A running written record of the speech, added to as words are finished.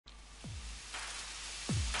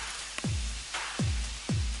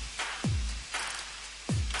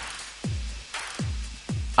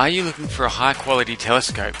Are you looking for a high quality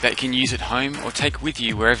telescope that you can use at home or take with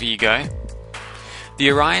you wherever you go? The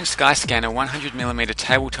Orion SkyScanner 100mm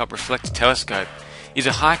tabletop reflector telescope is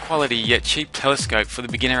a high quality yet cheap telescope for the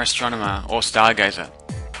beginner astronomer or stargazer.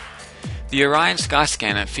 The Orion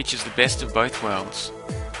SkyScanner features the best of both worlds.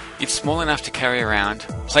 It's small enough to carry around,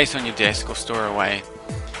 place on your desk or store away,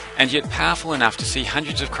 and yet powerful enough to see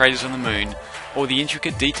hundreds of craters on the Moon or the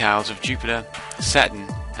intricate details of Jupiter, Saturn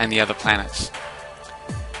and the other planets.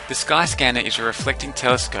 The SkyScanner is a reflecting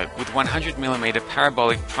telescope with 100mm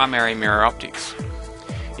parabolic primary mirror optics.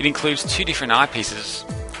 It includes two different eyepieces,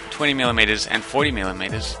 20mm and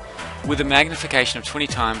 40mm, with a magnification of 20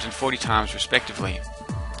 times and 40 times respectively.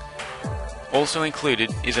 Also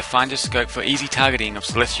included is a finder scope for easy targeting of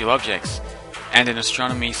celestial objects and an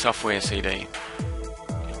astronomy software CD.